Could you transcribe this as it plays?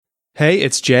Hey,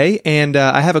 it's Jay, and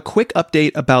I have a quick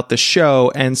update about the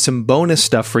show and some bonus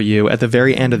stuff for you at the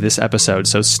very end of this episode,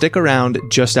 so stick around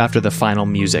just after the final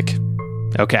music.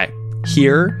 Okay,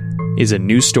 here is a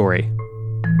new story.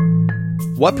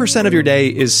 What % of your day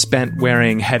is spent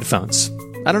wearing headphones?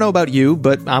 I don't know about you,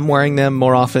 but I'm wearing them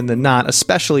more often than not,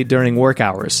 especially during work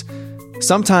hours.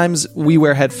 Sometimes we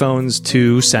wear headphones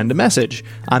to send a message.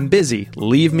 I'm busy,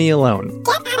 leave me alone.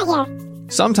 Get out of here.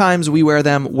 Sometimes we wear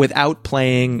them without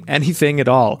playing anything at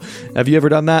all. Have you ever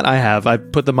done that? I have. I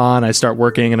put them on, I start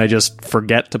working, and I just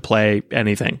forget to play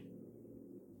anything.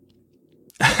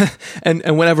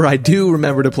 and whenever I do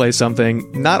remember to play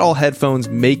something, not all headphones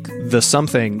make the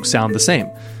something sound the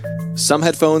same. Some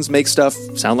headphones make stuff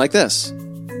sound like this.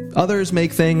 Others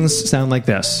make things sound like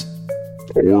this.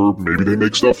 Or maybe they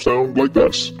make stuff sound like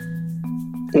this.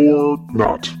 Or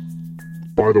not.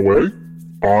 By the way,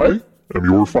 I am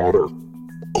your father.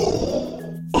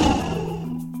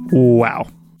 Wow.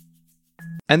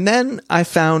 And then I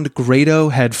found Grado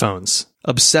headphones,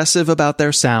 obsessive about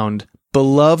their sound,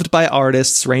 beloved by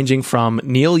artists ranging from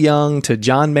Neil Young to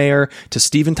John Mayer to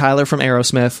Steven Tyler from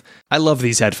Aerosmith. I love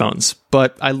these headphones,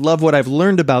 but I love what I've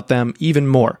learned about them even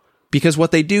more, because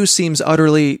what they do seems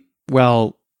utterly,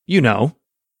 well, you know.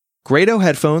 Grado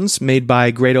headphones, made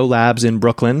by Grado Labs in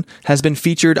Brooklyn, has been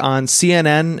featured on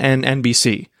CNN and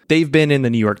NBC. They've been in the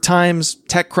New York Times,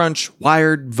 TechCrunch,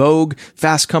 Wired, Vogue,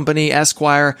 Fast Company,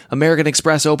 Esquire, American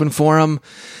Express Open Forum.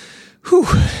 Whew,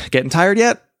 getting tired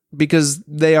yet? Because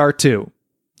they are too.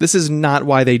 This is not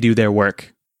why they do their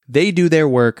work. They do their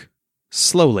work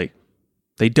slowly.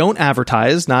 They don't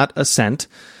advertise, not a cent,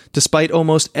 despite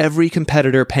almost every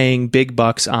competitor paying big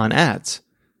bucks on ads.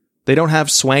 They don't have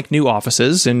swank new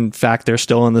offices. In fact, they're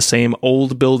still in the same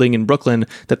old building in Brooklyn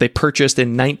that they purchased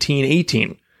in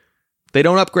 1918. They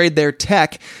don't upgrade their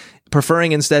tech,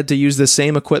 preferring instead to use the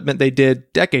same equipment they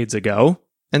did decades ago.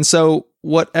 And so,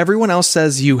 what everyone else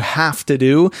says you have to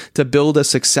do to build a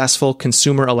successful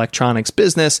consumer electronics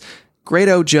business,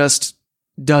 Grado just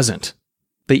doesn't.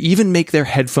 They even make their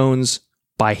headphones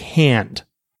by hand.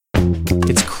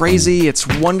 It's crazy, it's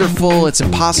wonderful, it's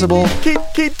impossible. Keep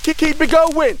it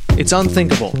going! It's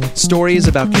unthinkable. Stories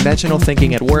about conventional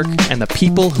thinking at work and the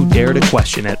people who dare to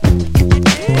question it.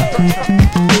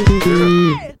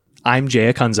 I'm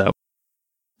Jay Acunzo.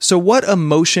 So what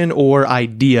emotion or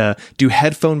idea do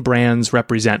headphone brands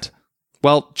represent?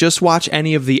 Well, just watch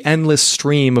any of the endless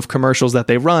stream of commercials that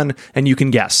they run and you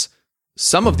can guess.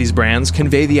 Some of these brands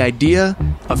convey the idea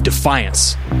of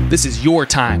defiance. This is your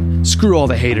time. Screw all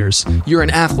the haters. You're an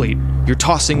athlete. You're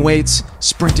tossing weights,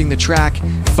 sprinting the track,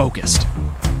 focused.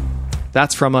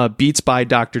 That's from a Beats by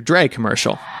Dr. Dre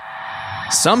commercial.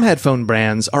 Some headphone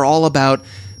brands are all about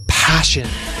passion.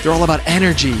 They're all about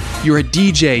energy. You're a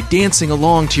DJ dancing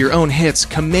along to your own hits,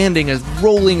 commanding a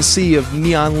rolling sea of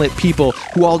neon-lit people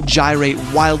who all gyrate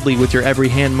wildly with your every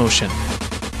hand motion.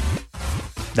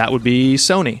 That would be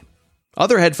Sony.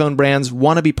 Other headphone brands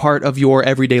want to be part of your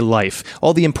everyday life,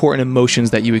 all the important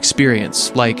emotions that you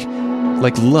experience, like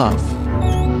love.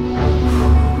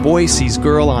 Boy sees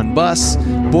girl on bus,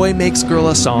 boy makes girl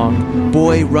a song,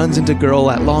 boy runs into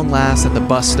girl at long last at the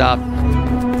bus stop.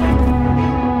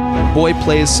 Boy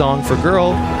plays song for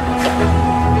girl.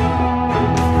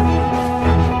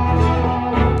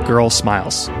 Girl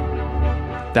smiles.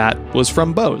 That was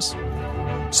from Bose.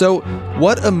 So,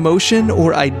 what emotion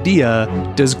or idea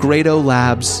does Grado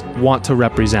Labs want to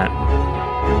represent?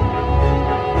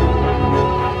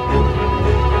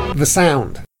 The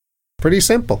sound. Pretty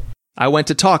simple. I went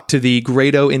to talk to the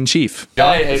Grado in chief.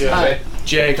 Hi.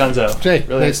 Jay Acunzo. Jay,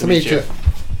 Really nice to meet you.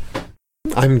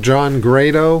 I'm John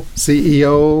Grado,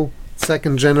 CEO,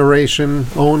 second generation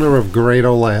owner of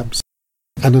Grado Labs.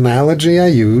 An analogy I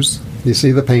use, you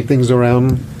see the paintings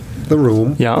around the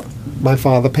room? Yeah. My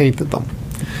father painted them.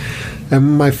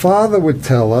 And my father would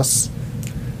tell us,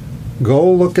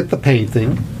 go look at the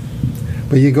painting,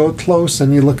 but you go close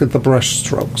and you look at the brush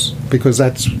strokes, because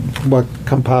that's what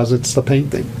composites the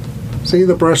painting. See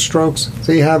the brush strokes?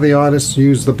 See how the artists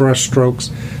use the brush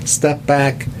strokes? Step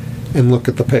back and look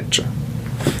at the picture.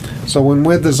 So when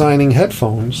we're designing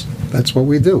headphones, that's what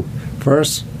we do.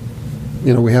 First,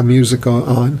 we have music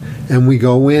on, and we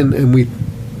go in and we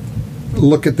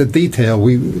look at the detail.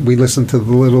 We listen to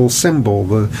the little cymbal,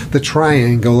 the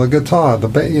triangle, the guitar,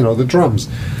 the drums.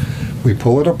 We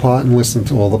pull it apart and listen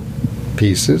to all the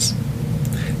pieces,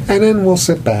 and then we'll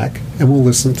sit back and we'll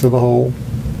listen to the whole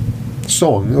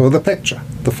song or the picture,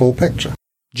 the full picture.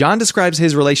 John describes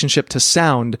his relationship to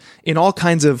sound in all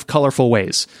kinds of colorful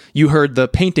ways. You heard the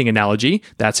painting analogy,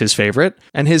 that's his favorite,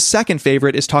 and his second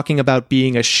favorite is talking about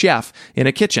being a chef in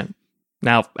a kitchen.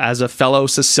 Now, as a fellow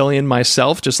Sicilian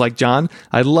myself, just like John,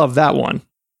 I love that one.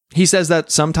 He says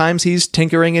that sometimes he's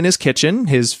tinkering in his kitchen,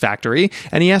 his factory,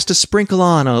 and he has to sprinkle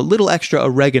on a little extra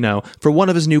oregano for one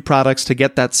of his new products to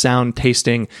get that sound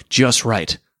tasting just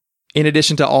right. In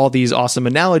addition to all these awesome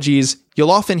analogies,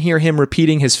 you'll often hear him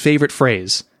repeating his favorite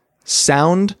phrase,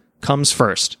 sound comes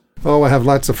first. Oh, I have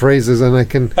lots of phrases, and I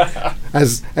can,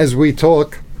 as we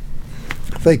talk,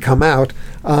 they come out.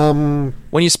 When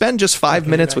you spend just 5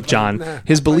 minutes with John,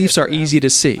 his beliefs are easy to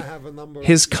see.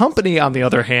 His company, on the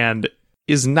other hand,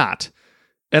 is not.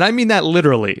 And I mean that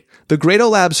literally. The Grado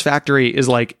Labs factory is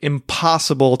like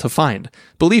impossible to find.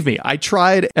 Believe me, I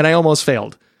tried and I almost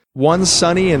failed. One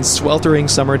sunny and sweltering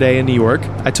summer day in New York,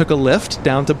 I took a Lyft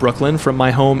down to Brooklyn from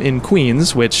my home in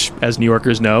Queens, which, as New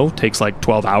Yorkers know, takes like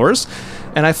 12 hours,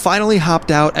 and I finally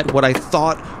hopped out at what I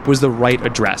thought was the right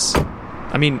address.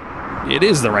 I mean, it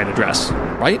is the right address,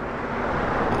 right?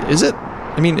 Is it?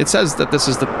 I mean, it says that this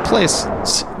is the place.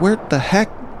 Where the heck?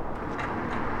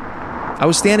 I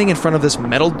was standing in front of this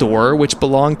metal door, which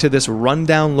belonged to this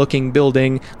rundown-looking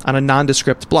building on a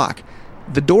nondescript block.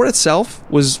 The door itself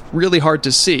was really hard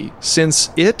to see,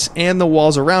 since it and the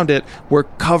walls around it were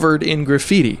covered in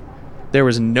graffiti. There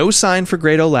was no sign for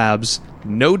Grado Labs,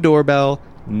 no doorbell,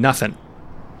 nothing.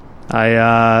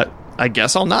 I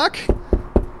guess I'll knock?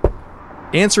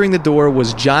 Answering the door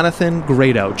was Jonathan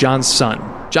Grado, John's son.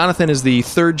 Jonathan is the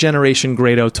third-generation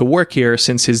Grado to work here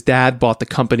since his dad bought the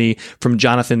company from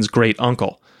Jonathan's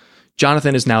great-uncle.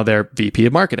 Jonathan is now their VP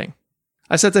of marketing.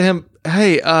 I said to him,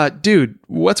 "Hey, dude,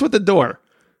 what's with the door?"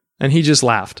 And he just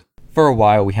laughed. For a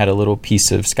while, we had a little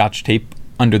piece of Scotch tape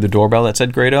under the doorbell that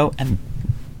said Grado, and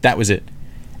that was it.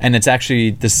 And it's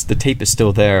actually, the tape is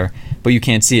still there, but you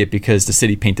can't see it because the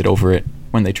city painted over it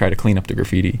when they try to clean up the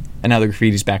graffiti. And now the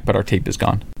graffiti's back, but our tape is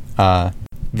gone.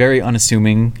 Very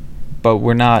unassuming, but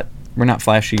we're not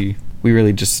flashy. We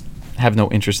really just have no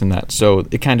interest in that. So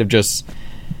it kind of just,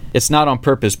 it's not on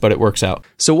purpose, but it works out.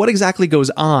 So what exactly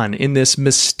goes on in this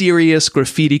mysterious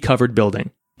graffiti-covered building?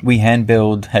 We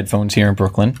hand-build headphones here in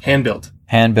Brooklyn. Hand-built?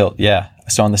 Hand-built, yeah.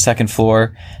 So on the second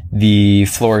floor, the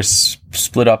floor is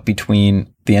split up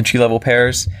between the entry-level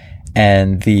pairs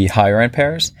and the higher-end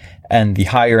pairs. And the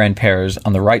higher-end pairs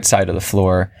on the right side of the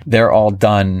floor, they're all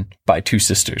done by two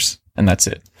sisters, and that's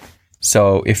it.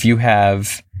 So if you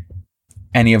have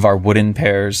any of our wooden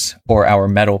pairs or our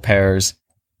metal pairs,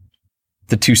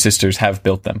 the two sisters have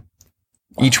built them.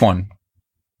 Wow. Each one.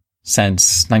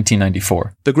 Since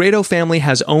 1994. The Grado family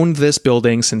has owned this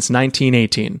building since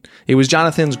 1918. It was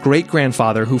Jonathan's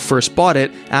great-grandfather who first bought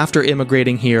it after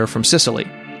immigrating here from Sicily.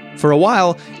 For a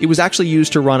while, it was actually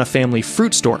used to run a family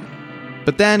fruit store.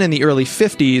 But then in the early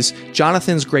 50s,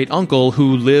 Jonathan's great-uncle,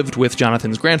 who lived with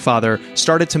Jonathan's grandfather,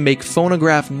 started to make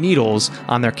phonograph needles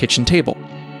on their kitchen table.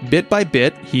 Bit by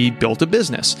bit, he built a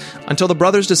business, until the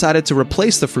brothers decided to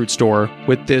replace the fruit store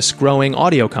with this growing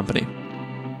audio company.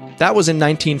 That was in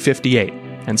 1958,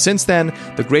 and since then,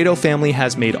 the Grado family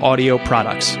has made audio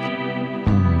products.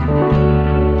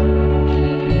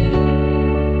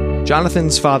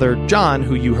 Jonathan's father, John,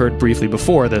 who you heard briefly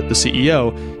before, the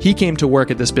CEO, he came to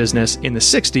work at this business in the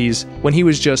 60s when he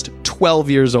was just 12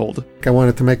 years old. I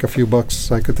wanted to make a few bucks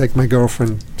so I could take my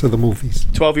girlfriend to the movies.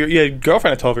 12-year, yeah,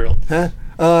 girlfriend at 12-year-old. Huh?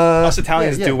 Us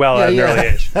Italians do well at an early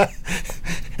age.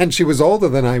 And she was older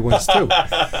than I was, too.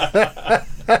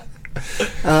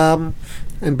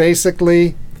 And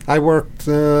basically, I worked,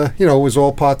 it was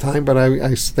all part-time, but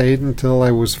I stayed until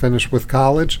I was finished with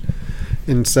college.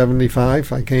 In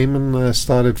 75, I came and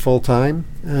started full-time,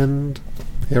 and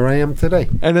here I am today.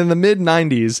 And in the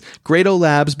mid-90s, Grado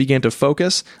Labs began to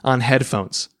focus on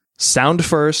headphones.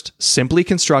 Sound-first, simply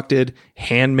constructed,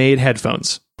 handmade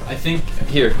headphones. I think,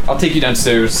 here, I'll take you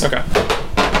downstairs. Okay.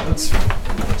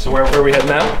 So where are we heading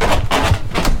now?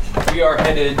 We are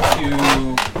headed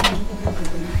to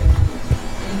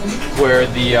where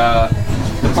the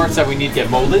parts that we need get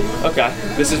molded. Okay.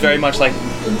 This is very much like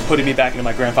putting me back into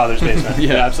my grandfather's basement.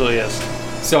 Yeah. It absolutely is.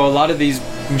 So a lot of these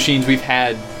machines we've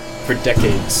had for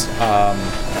decades. A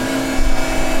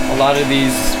lot of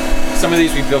these, some of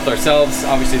these we built ourselves.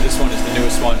 Obviously this one is the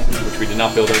newest one, which we did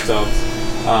not build ourselves.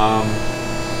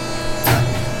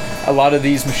 A lot of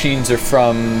these machines are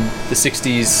from the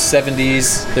 60s,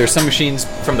 70s. There are some machines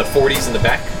from the 40s in the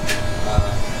back.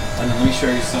 And then let me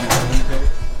show you some.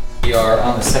 We are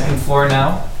on the second floor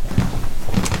now.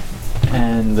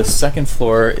 And the second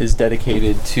floor is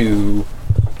dedicated to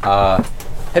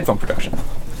headphone production.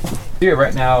 Here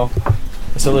right now,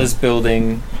 Priscilla's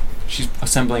building, she's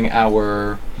assembling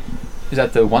our, is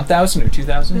that the 1000 or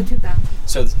 2000? The 2000.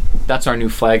 So that's our new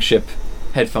flagship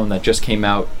headphone that just came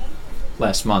out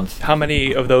last month. How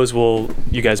many of those will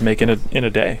you guys make in a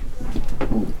day?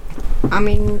 I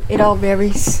mean, it all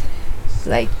varies.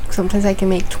 Like, sometimes I can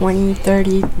make 20,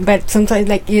 30, but sometimes,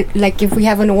 like if we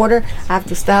have an order, I have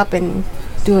to stop and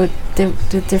do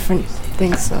different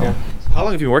things, so. Yeah. How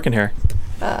long have you been working here?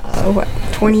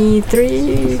 23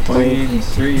 years.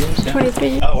 Yeah.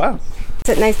 23. Oh, wow. It's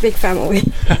a nice big family.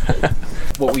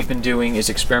 What we've been doing is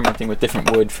experimenting with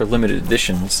different wood for limited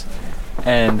editions.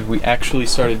 And we actually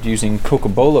started using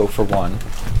cocobolo for one.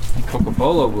 And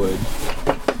cocobolo wood.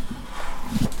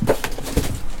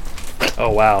 Oh,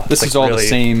 wow. This It's is all really the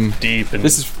same. deep. And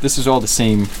This is all the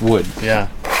same wood. Yeah.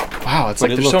 Wow, it's But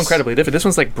like it they're so looks- incredibly different. This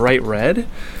one's like bright red,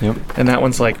 Yep. and that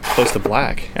one's like close to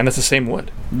black, and it's the same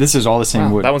wood. This is all the same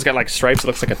Wow, wood. that one's got like stripes. It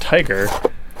looks like a tiger.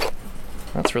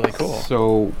 That's really cool.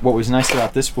 So what was nice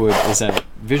about this wood is that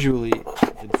visually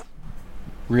it's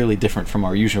really different from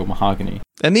our usual mahogany.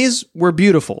 And these were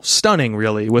beautiful, stunning,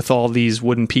 really, with all these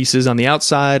wooden pieces on the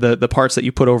outside, the parts that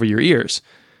you put over your ears.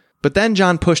 But then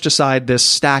John pushed aside this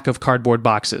stack of cardboard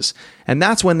boxes, and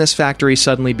that's when this factory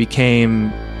suddenly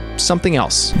became something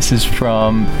else. This is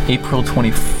from April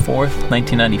 24th,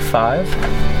 1995.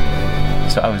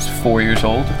 So I was 4 years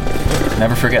old.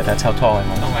 Never forget, that's how tall I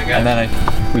was. Oh my God. And then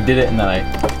we did it, and then I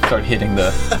started hitting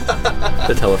the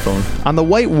telephone. On the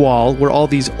white wall were all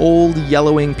these old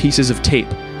yellowing pieces of tape,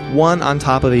 one on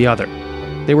top of the other.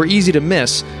 They were easy to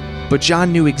miss, but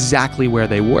John knew exactly where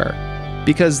they were,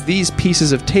 because these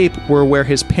pieces of tape were where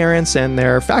his parents and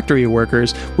their factory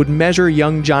workers would measure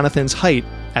young Jonathan's height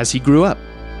as he grew up.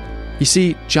 You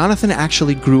see, Jonathan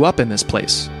actually grew up in this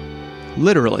place.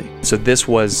 Literally. So this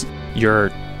was your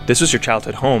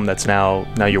childhood home. That's now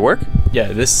your work.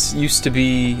 Yeah, this used to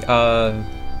be, the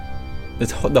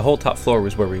whole top floor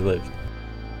was where we lived.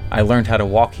 I learned how to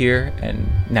walk here, and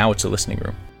now it's a listening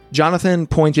room. Jonathan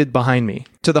pointed behind me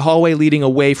to the hallway leading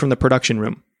away from the production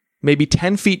room. Maybe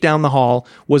 10 feet down the hall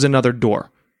was another door.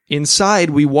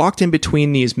 Inside, we walked in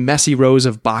between these messy rows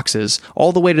of boxes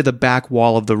all the way to the back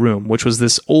wall of the room, which was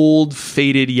this old,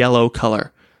 faded yellow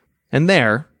color. And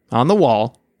there, on the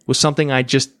wall, was something I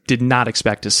just did not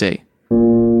expect to see.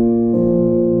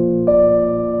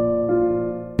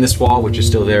 This wall, which is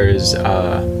still there, is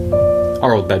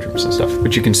our old bedrooms and stuff,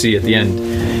 which you can see at the end.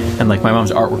 And like my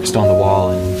mom's artwork is still on the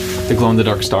wall, and the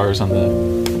glow-in-the-dark stars on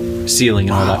the ceiling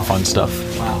and all that fun stuff.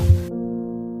 Wow.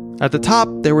 At the top,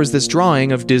 there was this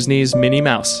drawing of Disney's Minnie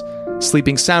Mouse,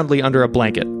 sleeping soundly under a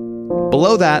blanket.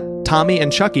 Below that, Tommy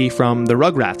and Chucky from the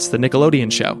Rugrats, the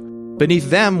Nickelodeon show.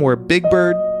 Beneath them were Big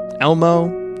Bird, Elmo,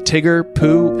 Tigger,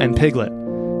 Pooh, and Piglet.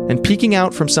 And peeking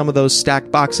out from some of those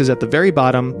stacked boxes at the very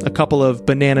bottom, a couple of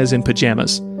bananas in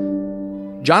pajamas.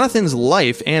 Jonathan's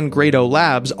life and Grado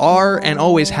Labs are and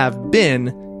always have been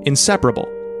inseparable.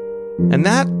 And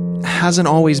that hasn't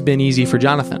always been easy for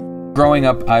Jonathan. Growing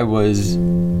up, I was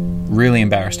really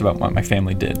embarrassed about what my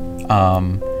family did.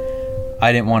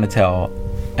 I didn't want to tell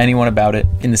anyone about it.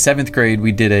 In the 7th grade,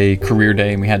 we did a career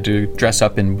day, and we had to dress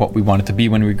up in what we wanted to be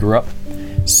when we grew up.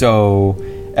 So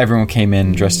everyone came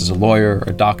in dressed as a lawyer, or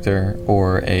a doctor,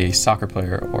 or a soccer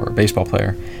player, or a baseball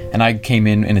player. And I came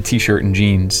in a t-shirt and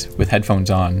jeans with headphones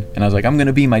on, and I was like, I'm going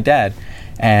to be my dad.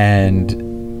 And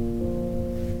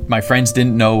my friends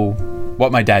didn't know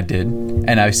what my dad did,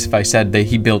 and if I said that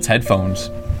he built headphones,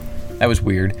 that was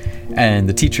weird. And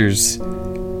the teachers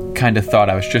kind of thought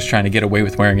I was just trying to get away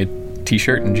with wearing a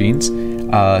t-shirt and jeans.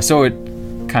 So it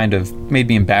kind of made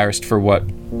me embarrassed for what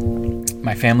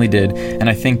my family did. And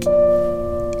I think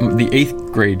the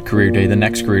 8th grade career day, the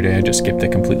next career day, I just skipped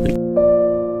it completely.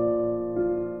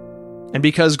 And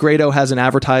because Grado hasn't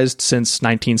advertised since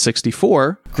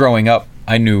 1964, growing up,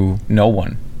 I knew no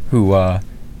one who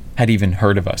had even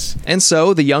heard of us. And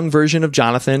so the young version of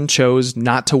Jonathan chose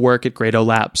not to work at Grado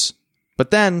Labs. But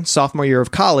then, sophomore year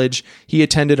of college, he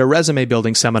attended a resume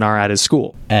building seminar at his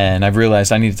school. And I've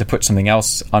realized I needed to put something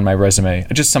else on my resume,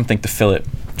 just something to fill it.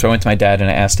 So I went to my dad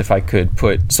and I asked if I could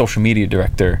put social media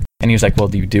director. And he was like, well,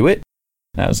 do you do it?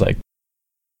 And I was like,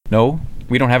 no,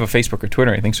 we don't have a Facebook or Twitter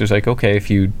or anything. So he's like, okay,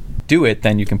 if you do it,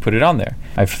 then you can put it on there.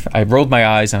 I rolled my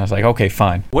eyes and I was like, okay,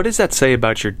 fine. What does that say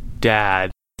about your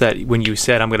dad, that when you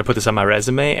said, I'm going to put this on my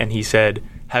resume, and he said,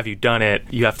 have you done it?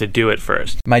 You have to do it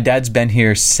first. My dad's been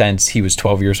here since he was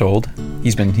 12 years old.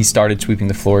 He started sweeping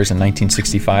the floors in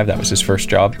 1965. That was his first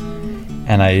job.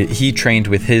 And he trained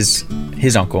with his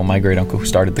uncle, my great uncle, who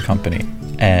started the company.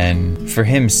 And for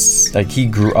him, like, he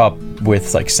grew up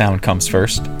with like sound comes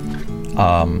first.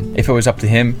 If it was up to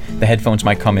him, the headphones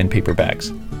might come in paper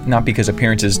bags. Not because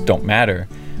appearances don't matter,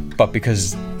 but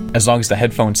because as long as the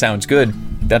headphone sounds good,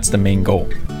 that's the main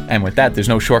goal. And with that, there's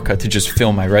no shortcut to just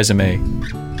fill my resume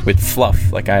with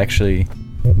fluff. Like, I actually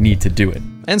need to do it.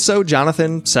 And so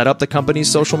Jonathan set up the company's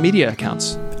social media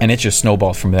accounts. And it just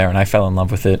snowballed from there, and I fell in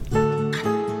love with it.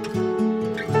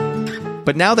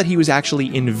 But now that he was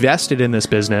actually invested in this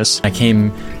business, I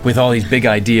came with all these big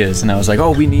ideas, and I was like,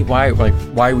 oh, why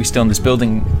are we still in this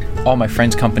building? All my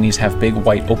friends' companies have big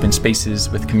white open spaces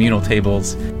with communal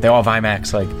tables. They all have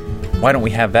IMAX. Like, why don't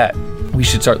we have that? We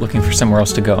should start looking for somewhere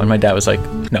else to go. And my dad was like,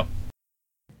 no.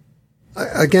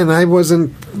 Again, I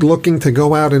wasn't looking to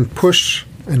go out and push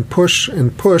and push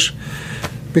and push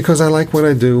because I like what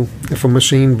I do. If a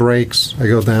machine breaks, I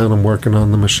go down and working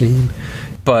on the machine.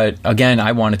 But again,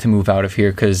 I wanted to move out of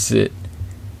here because it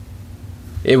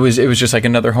was just like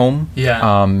another home. Yeah.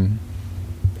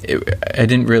 I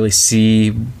didn't really see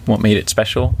what made it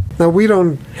special. Now, we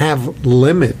don't have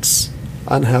limits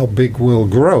on how big we'll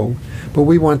grow, but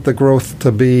we want the growth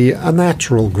to be a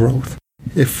natural growth.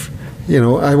 If, I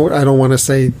don't want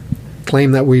to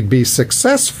claim that we'd be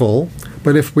successful,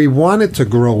 but if we wanted to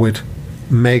grow it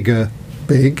mega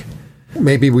big,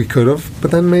 maybe we could have,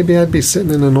 but then maybe I'd be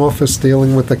sitting in an office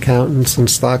dealing with accountants and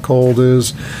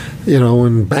stockholders,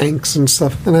 and banks and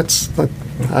stuff, and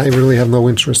I really have no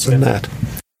interest in that.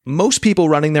 Most people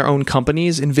running their own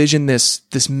companies envision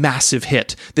this massive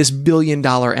hit, this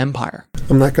billion-dollar empire.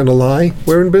 I'm not going to lie.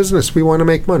 We're in business. We want to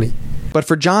make money. But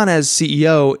for John as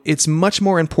CEO, it's much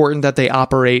more important that they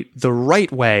operate the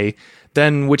right way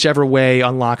than whichever way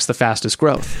unlocks the fastest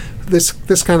growth.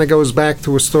 This kind of goes back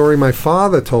to a story my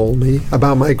father told me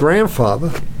about my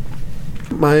grandfather.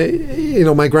 My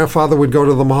grandfather would go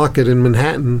to the market in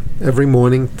Manhattan every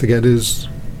morning to get his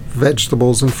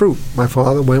vegetables and fruit. My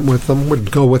father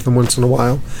would go with them once in a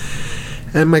while.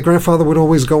 And my grandfather would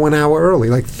always go an hour early,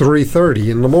 like 3:30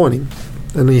 in the morning.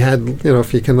 And he had,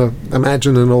 if you can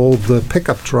imagine an old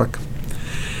pickup truck.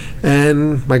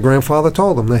 And my grandfather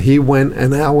told him that he went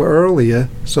an hour earlier,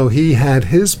 so he had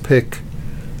his pick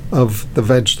of the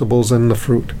vegetables and the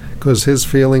fruit. Because his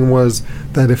feeling was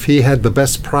that if he had the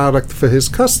best product for his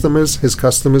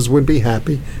customers would be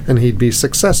happy and he'd be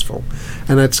successful.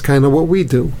 And that's kind of what we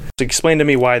do. So explain to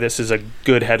me why this is a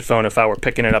good headphone. If I were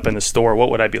picking it up in the store, what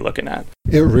would I be looking at?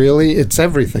 It's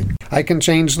everything. I can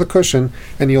change the cushion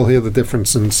and you'll hear the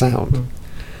difference in sound.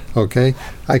 Okay?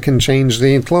 I can change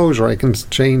the enclosure. I can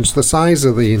change the size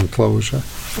of the enclosure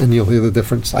and you'll hear the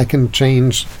difference. I can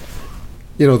change,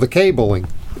 the cabling.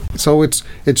 So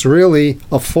it's really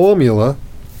a formula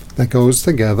that goes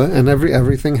together, and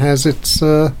everything has its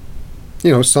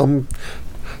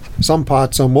some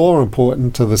parts are more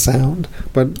important to the sound,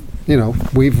 but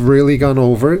we've really gone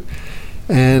over it,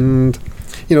 and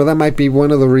that might be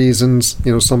one of the reasons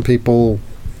some people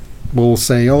will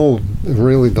say, oh,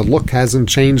 really the look hasn't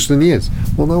changed in years.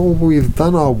 Well, no, we've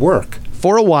done our work.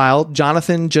 For a while,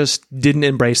 Jonathan just didn't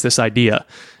embrace this idea.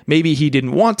 Maybe he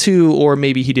didn't want to, or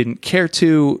maybe he didn't care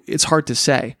to. It's hard to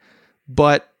say.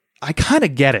 But I kind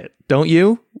of get it, don't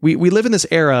you? We live in this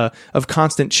era of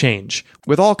constant change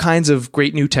with all kinds of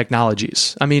great new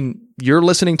technologies. I mean, you're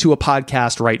listening to a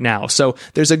podcast right now, so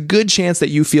there's a good chance that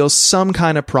you feel some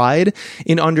kind of pride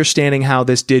in understanding how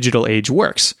this digital age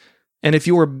works. And if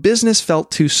your business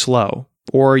felt too slow,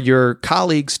 or your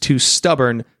colleagues too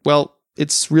stubborn, well,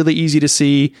 it's really easy to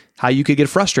see how you could get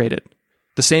frustrated.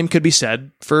 The same could be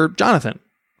said for Jonathan.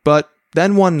 But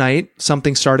then one night,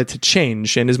 something started to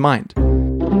change in his mind.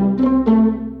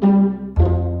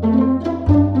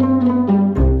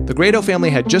 The Grado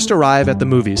family had just arrived at the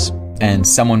movies. And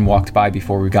someone walked by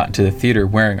before we got into the theater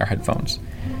wearing our headphones.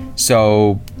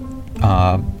 So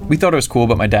we thought it was cool,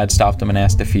 but my dad stopped him and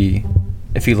asked if he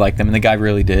liked them. And the guy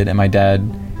really did. And my dad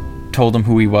told him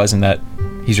who he was and that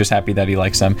he's just happy that he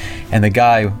likes them. And the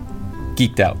guy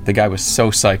geeked out. The guy was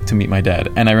so psyched to meet my dad.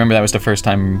 And I remember that was the first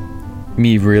time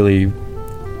me really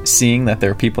seeing that there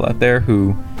are people out there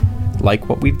who like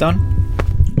what we've done.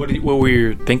 What were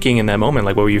you thinking in that moment?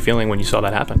 Like, what were you feeling when you saw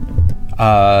that happen?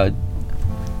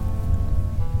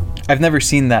 I've never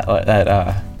seen that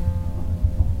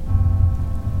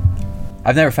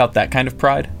I've never felt that kind of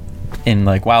pride in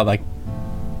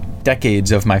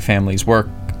decades of my family's work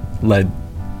led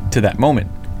to that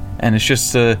moment. And it's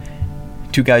just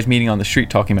two guys meeting on the street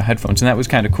talking about headphones, and that was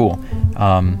kind of cool.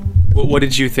 What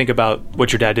did you think about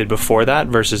what your dad did before that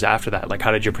versus after that? Like,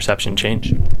 how did your perception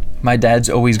change? My dad's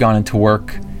always gone into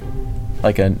work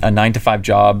like a 9-to-5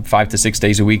 job, 5 to 6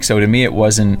 days a week. So to me, it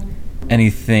wasn't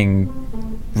anything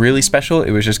really special. It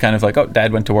was just kind of like, oh,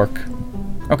 dad went to work.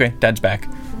 Okay, dad's back.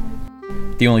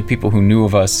 The only people who knew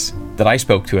of us that I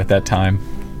spoke to at that time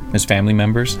was family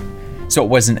members. So it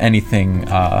wasn't anything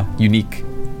unique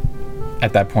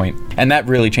at that point. And that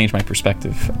really changed my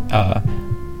perspective.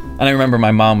 And I remember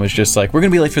my mom was just like, we're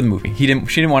going to be late for the movie. She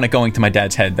didn't want it going to my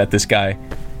dad's head that this guy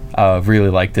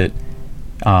really liked it.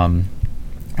 I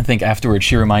think afterwards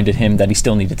she reminded him that he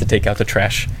still needed to take out the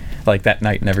trash like that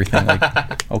night and everything.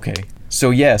 Like, okay.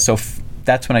 So yeah,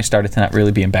 that's when I started to not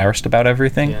really be embarrassed about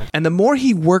everything. Yeah. And the more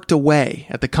he worked away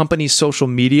at the company's social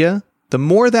media, the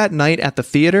more that night at the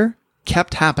theater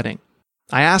kept happening.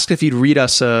 I asked if he'd read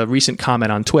us a recent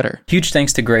comment on Twitter. Huge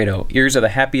thanks to Grado. Ears are the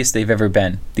happiest they've ever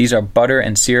been. These are butter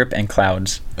and syrup and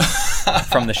clouds.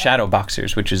 From the Shadow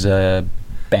Boxers, which is a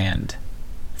band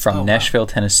from Nashville,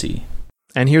 Tennessee.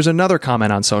 And here's another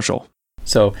comment on social.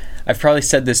 So, I've probably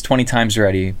said this 20 times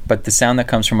already, but the sound that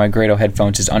comes from my Grado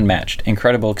headphones is unmatched.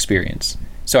 Incredible experience.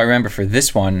 So I remember for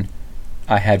this one,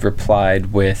 I had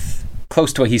replied with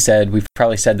close to what he said. We've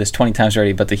probably said this 20 times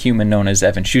already, but the human known as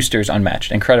Evan Schuster is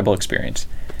unmatched. Incredible experience.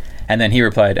 And then he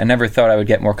replied, I never thought I would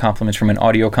get more compliments from an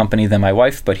audio company than my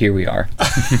wife, but here we are.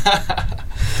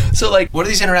 So, like, what do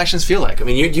these interactions feel like? I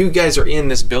mean, you guys are in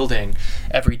this building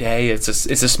every day. It's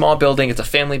a small building. It's a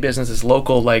family business. It's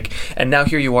local. Like, and now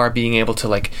here you are being able to,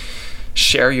 like,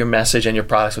 share your message and your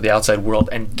products with the outside world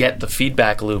and get the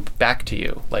feedback loop back to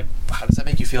you. Like, how does that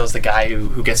make you feel as the guy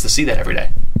who gets to see that every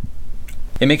day?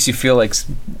 It makes you feel like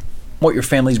what your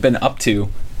family's been up to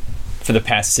for the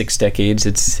past 6 decades.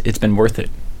 It's been worth it.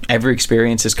 Every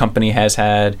experience this company has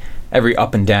had, every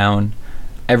up and down,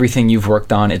 everything you've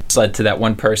worked on, it's led to that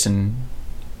one person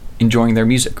enjoying their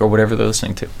music or whatever they're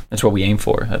listening to. That's what we aim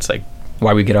for. That's like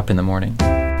why we get up in the morning.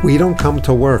 We don't come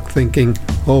to work thinking,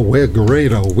 oh, we're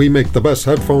Grado. We make the best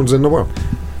headphones in the world.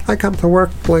 I come to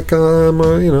work like I'm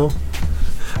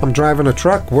driving a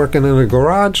truck, working in a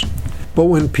garage. But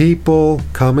when people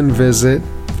come and visit,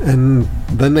 and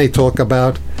then they talk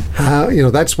about how,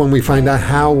 that's when we find out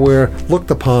how we're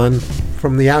looked upon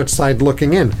from the outside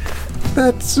looking in.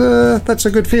 That's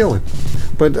a good feeling.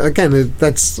 But again,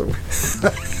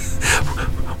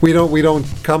 we don't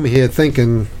come here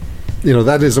thinking,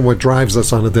 that isn't what drives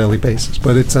us on a daily basis.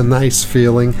 But it's a nice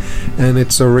feeling, and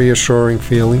it's a reassuring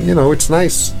feeling. It's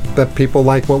nice that people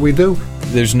like what we do.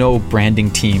 There's no branding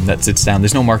team that sits down.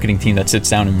 There's no marketing team that sits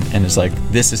down and is like,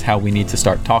 this is how we need to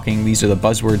start talking. These are the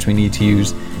buzzwords we need to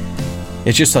use.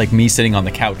 It's just like me sitting on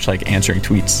the couch, like answering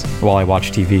tweets while I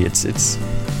watch TV.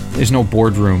 There's no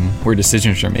boardroom where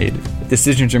decisions are made.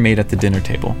 Decisions are made at the dinner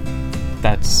table.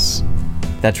 That's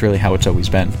really how it's always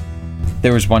been.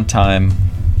 There was one time,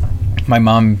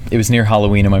 it was near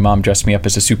Halloween, and my mom dressed me up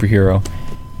as a superhero,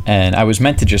 and I was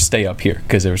meant to just stay up here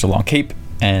because there was a long cape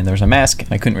and there was a mask,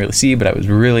 and I couldn't really see, but I was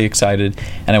really excited,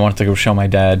 and I wanted to go show my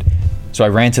dad. So I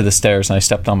ran to the stairs, and I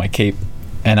stepped on my cape,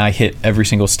 and I hit every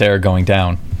single stair going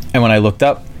down. And when I looked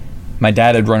up, my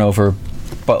dad had run over,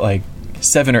 but like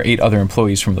 7 or 8 other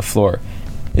employees from the floor.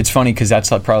 It's funny because that's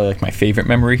probably like my favorite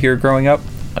memory here growing up,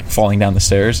 like falling down the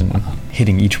stairs and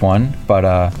hitting each one. But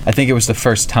I think it was the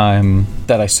first time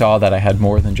that I saw that I had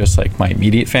more than just like my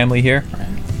immediate family here.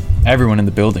 Everyone in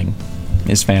the building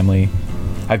is family.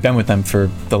 I've been with them for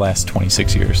the last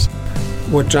 26 years.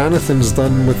 What Jonathan's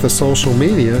done with the social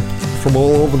media from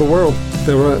all over the world,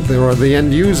 there are the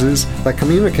end users that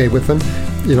communicate with them.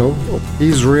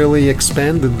 He's really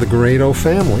expanded the Grado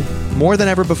family. More than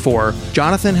ever before,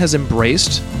 Jonathan has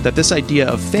embraced that this idea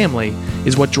of family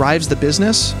is what drives the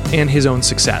business and his own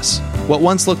success. What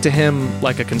once looked to him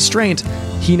like a constraint,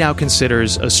 he now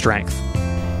considers a strength.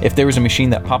 If there was a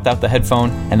machine that popped out the headphone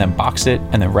and then boxed it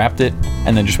and then wrapped it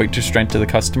and then just wait to strength to the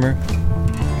customer,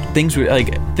 things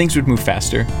would move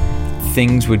faster.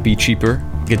 Things would be cheaper.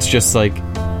 It's just like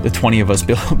the 20 of us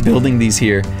building these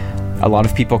here. A lot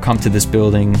of people come to this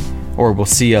building or will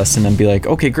see us and then be like,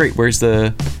 okay, great,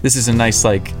 this is a nice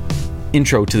like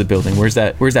intro to the building. Where's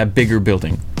that bigger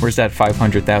building? Where's that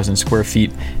 500,000 square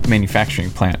feet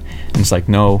manufacturing plant? And it's like,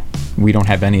 no, we don't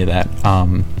have any of that.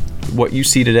 What you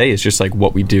see today is just like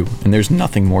what we do, and there's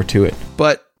nothing more to it.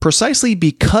 But precisely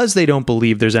because they don't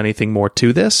believe there's anything more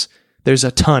to this, there's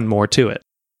a ton more to it.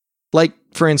 Like,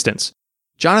 for instance,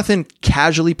 Jonathan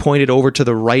casually pointed over to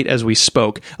the right as we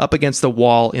spoke, up against the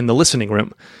wall in the listening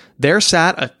room. There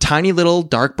sat a tiny little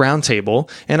dark brown table,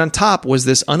 and on top was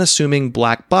this unassuming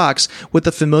black box with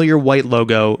the familiar white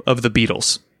logo of the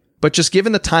Beatles. But just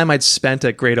given the time I'd spent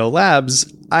at Grado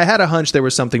Labs, I had a hunch there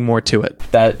was something more to it.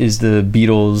 That is the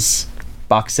Beatles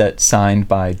box set signed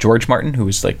by George Martin, who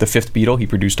was like the 5th Beatle. He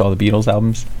produced all the Beatles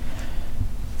albums.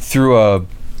 Through a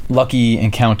lucky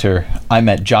encounter, I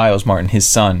met Giles Martin, his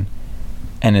son,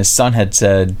 and his son had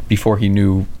said, before he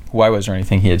knew who I was or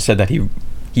anything, he had said that he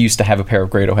used to have a pair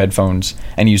of Grado headphones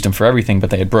and used them for everything,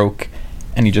 but they had broke,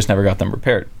 and he just never got them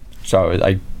repaired. So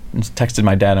I texted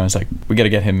my dad and I was like, we got to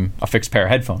get him a fixed pair of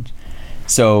headphones.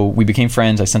 So we became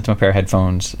friends. I sent him a pair of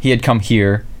headphones. He had come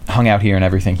here, hung out here and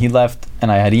everything. He left, and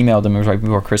I had emailed him. It was right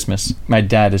before Christmas. My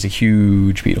dad is a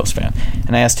huge Beatles fan,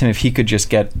 and I asked him if he could just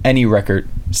get any record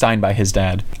signed by his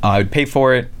dad. I would pay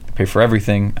for it, pay for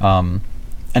everything, and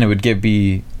it would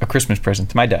be a Christmas present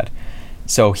to my dad.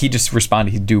 So he just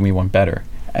responded he'd do me one better.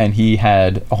 And he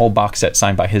had a whole box set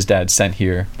signed by his dad sent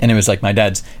here. And it was like my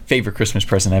dad's favorite Christmas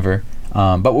present ever.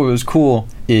 But what was cool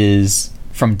is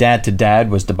from dad to dad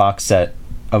was the box set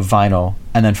of vinyl.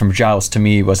 And then from Giles to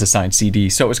me was a signed CD.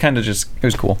 So it was kind of it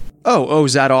was cool. Oh,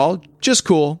 is that all? Just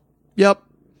cool. Yep.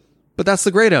 But that's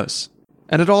the Grados.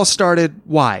 And it all started,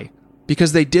 why?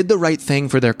 Because they did the right thing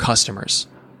for their customers.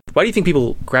 Why do you think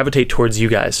people gravitate towards you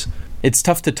guys? It's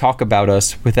tough to talk about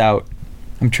us without,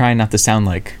 I'm trying not to sound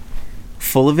like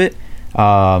full of it,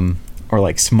 or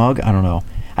like smug. I don't know.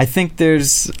 I think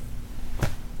there's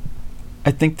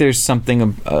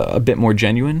something a bit more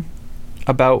genuine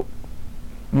about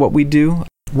what we do.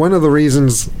 One of the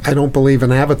reasons I don't believe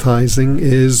in advertising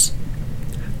is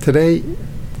today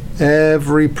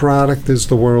every product is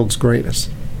the world's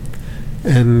greatest.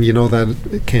 And you know that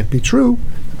it can't be true.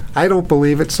 I don't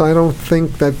believe it, so I don't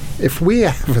think that if we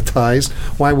advertise,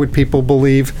 why would people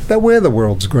believe that we're the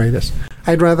world's greatest?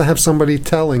 I'd rather have somebody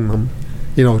telling them,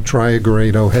 try a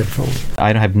Grado headphone.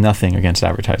 I have nothing against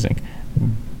advertising,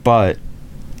 but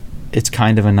it's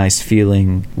kind of a nice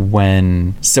feeling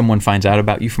when someone finds out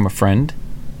about you from a friend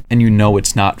and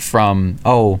it's not from,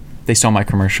 they saw my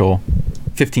commercial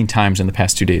 15 times in the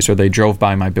past 2 days, or they drove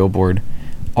by my billboard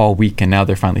all week and now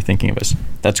they're finally thinking of us.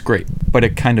 That's great. But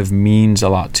it kind of means a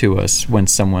lot to us when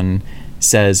someone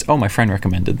says, my friend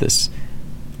recommended this.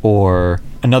 Or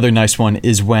another nice one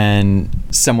is when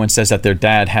someone says that their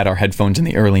dad had our headphones in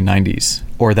the early 90s,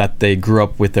 or that they grew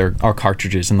up with our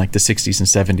cartridges in like the 60s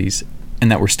and 70s and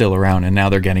that we're still around and now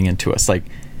they're getting into us. Like,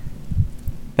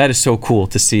 that is so cool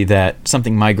to see that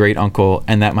something my great uncle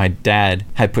and that my dad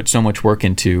had put so much work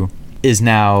into is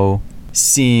now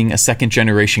seeing a second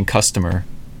generation customer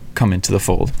come into the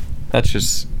fold. That's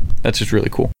just really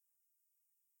cool.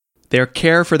 Their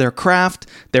care for their craft,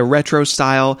 their retro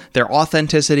style, their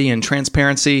authenticity and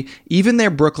transparency, even their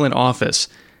Brooklyn office.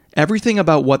 Everything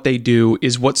about what they do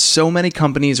is what so many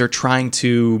companies are trying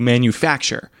to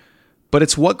manufacture. But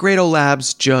it's what Grado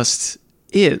Labs just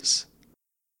is.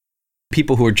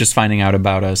 People who are just finding out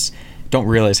about us don't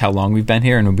realize how long we've been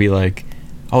here and will be like,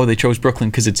 they chose Brooklyn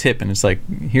because it's hip. And it's like,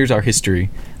 here's our history.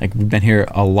 Like, we've been here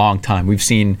a long time. We've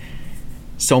seen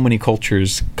so many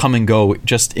cultures come and go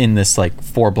just in this like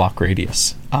 4-block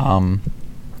radius.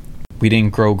 We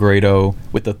didn't grow Grado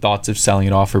with the thoughts of selling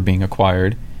it off or being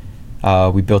acquired.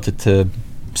 We built it to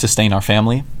sustain our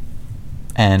family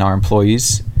and our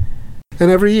employees. And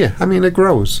every year, it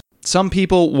grows. Some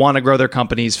people want to grow their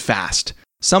companies fast.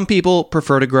 Some people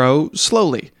prefer to grow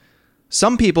slowly.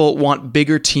 Some people want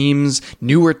bigger teams,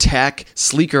 newer tech,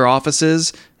 sleeker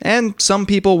offices, and some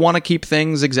people want to keep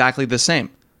things exactly the same.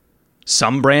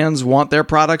 Some brands want their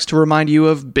products to remind you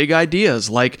of big ideas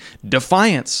like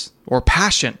defiance or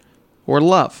passion or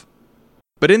love.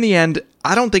 But in the end,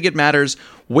 I don't think it matters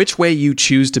which way you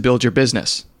choose to build your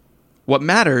business. What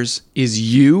matters is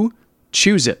you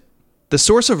choose it. The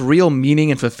source of real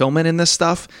meaning and fulfillment in this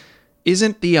stuff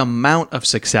isn't the amount of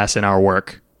success in our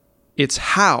work. It's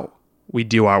how we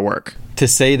do our work. To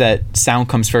say that sound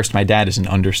comes first, my dad, is an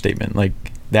understatement. Like,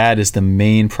 that is the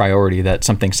main priority, that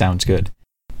something sounds good.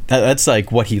 That's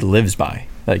like what he lives by.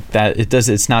 Like that,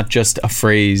 it's not just a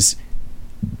phrase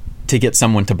to get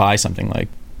someone to buy something. Like,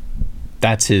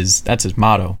 that's his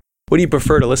motto. What do you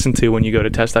prefer to listen to when you go to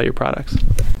test out your products?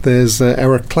 There's an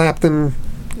Eric Clapton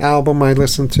album I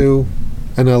listen to,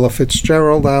 an Ella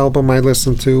Fitzgerald album I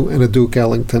listen to, and a Duke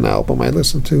Ellington album I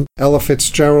listen to. Ella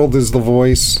Fitzgerald is the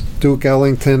voice. Duke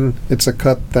Ellington, it's a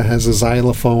cut that has a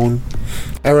xylophone.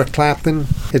 Eric Clapton,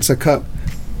 it's a cut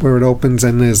where it opens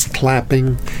and there's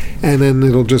clapping, and then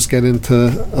it'll just get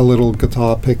into a little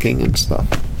guitar picking and stuff.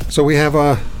 So we have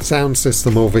a sound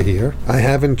system over here. I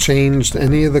haven't changed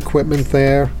any of the equipment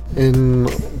there in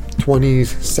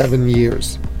 27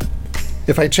 years.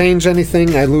 If I change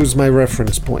anything, I lose my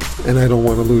reference point, and I don't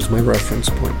want to lose my reference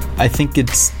point. I think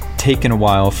it's taken a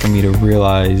while for me to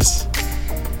realize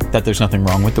that there's nothing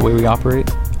wrong with the way we operate.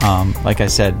 Like I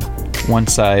said,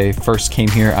 once I first came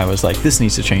here, I was like, this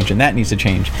needs to change and that needs to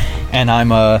change. And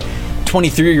I'm a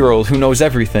 23-year-old who knows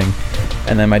everything.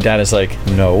 And then my dad is like,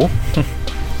 no,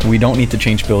 we don't need to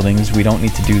change buildings. We don't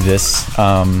need to do this.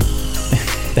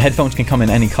 The headphones can come in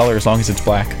any color as long as it's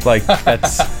black. Like,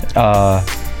 that's...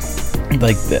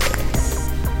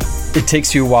 it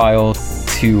takes you a while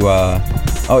to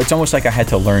it's almost like I had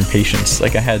to learn patience.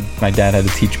 Like, my dad had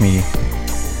to teach me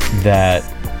that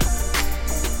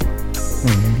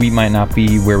we might not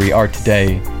be where we are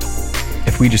today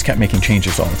if we just kept making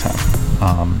changes all the time.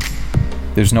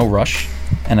 There's no rush,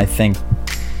 and I think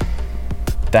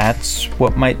that's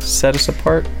what might set us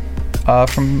apart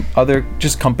from other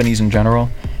just companies in general,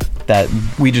 that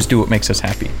we just do what makes us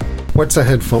happy. What's a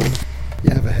headphone?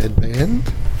 You have a headband,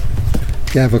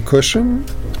 you have a cushion,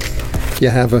 you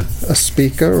have a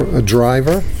speaker, a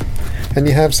driver, and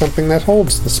you have something that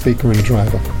holds the speaker and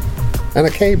driver, and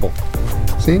a cable.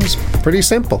 Seems pretty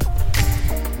simple.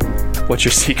 What's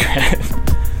your secret?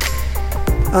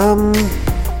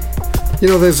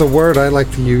 There's a word I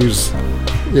like to use,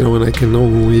 and I can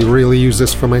only really use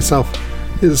this for myself,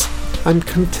 is I'm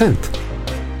content.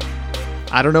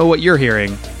 I don't know what you're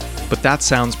hearing, but that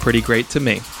sounds pretty great to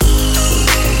me.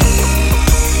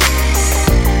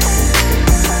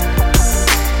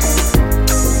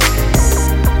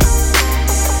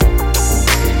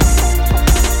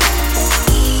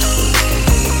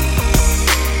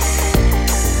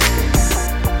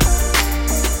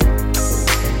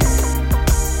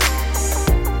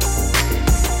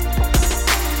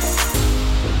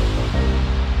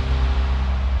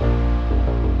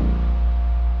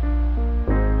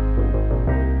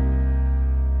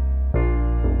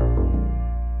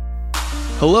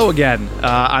 Hello again.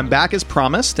 I'm back as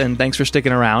promised, and thanks for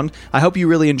sticking around. I hope you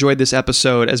really enjoyed this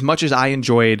episode as much as I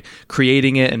enjoyed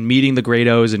creating it and meeting the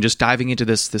Grados and just diving into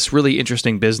this really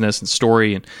interesting business and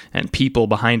story and people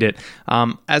behind it.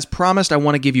 As promised, I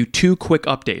want to give you 2 quick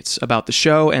updates about the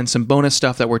show and some bonus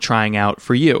stuff that we're trying out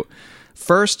for you.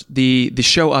 First, the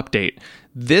show update.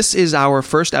 This is our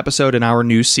first episode in our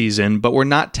new season, but we're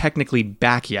not technically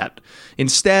back yet.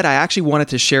 Instead, I actually wanted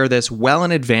to share this well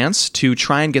in advance to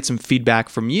try and get some feedback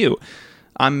from you.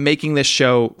 I'm making this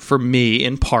show for me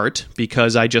in part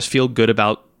because I just feel good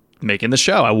about making the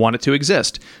show. I want it to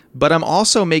exist. But I'm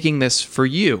also making this for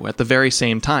you at the very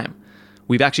same time.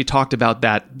 We've actually talked about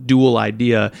that dual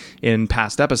idea in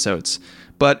past episodes.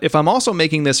 But if I'm also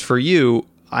making this for you,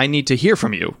 I need to hear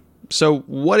from you. So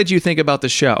what did you think about the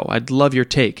show? I'd love your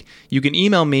take. You can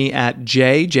email me at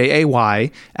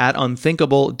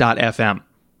jay@unthinkable.fm.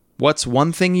 What's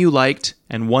one thing you liked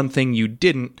and one thing you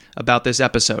didn't about this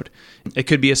episode? It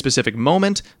could be a specific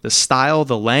moment, the style,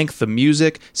 the length, the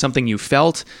music, something you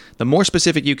felt. The more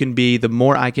specific you can be, the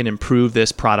more I can improve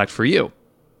this product for you.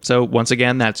 So once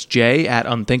again, that's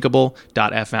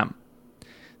jay@unthinkable.fm.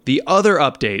 The other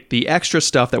update, the extra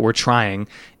stuff that we're trying,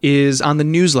 is on the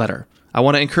newsletter. I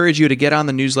want to encourage you to get on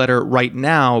the newsletter right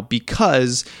now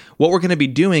because what we're going to be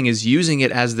doing is using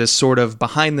it as this sort of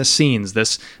behind the scenes,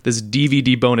 this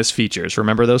DVD bonus features.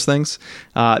 Remember those things?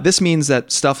 This means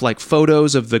that stuff like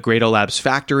photos of the Grado Labs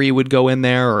factory would go in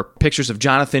there, or pictures of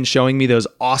Jonathan showing me those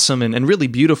awesome and really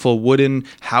beautiful wooden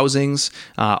housings,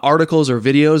 articles or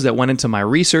videos that went into my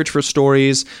research for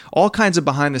stories, all kinds of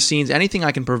behind the scenes. Anything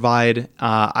I can provide,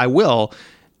 I will.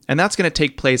 And that's going to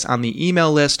take place on the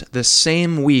email list the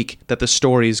same week that the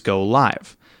stories go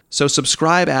live. So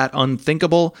subscribe at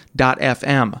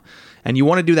unthinkable.fm. And you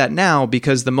want to do that now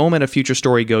because the moment a future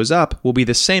story goes up will be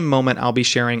the same moment I'll be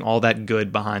sharing all that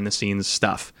good behind the scenes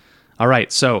stuff. All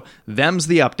right, so them's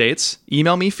the updates.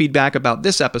 Email me feedback about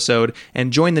this episode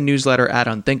and join the newsletter at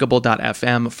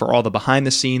unthinkable.fm for all the behind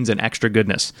the scenes and extra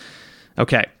goodness.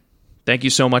 Okay. Thank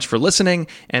you so much for listening,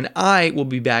 and I will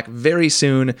be back very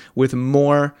soon with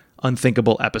more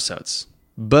Unthinkable episodes.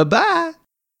 Bye-bye!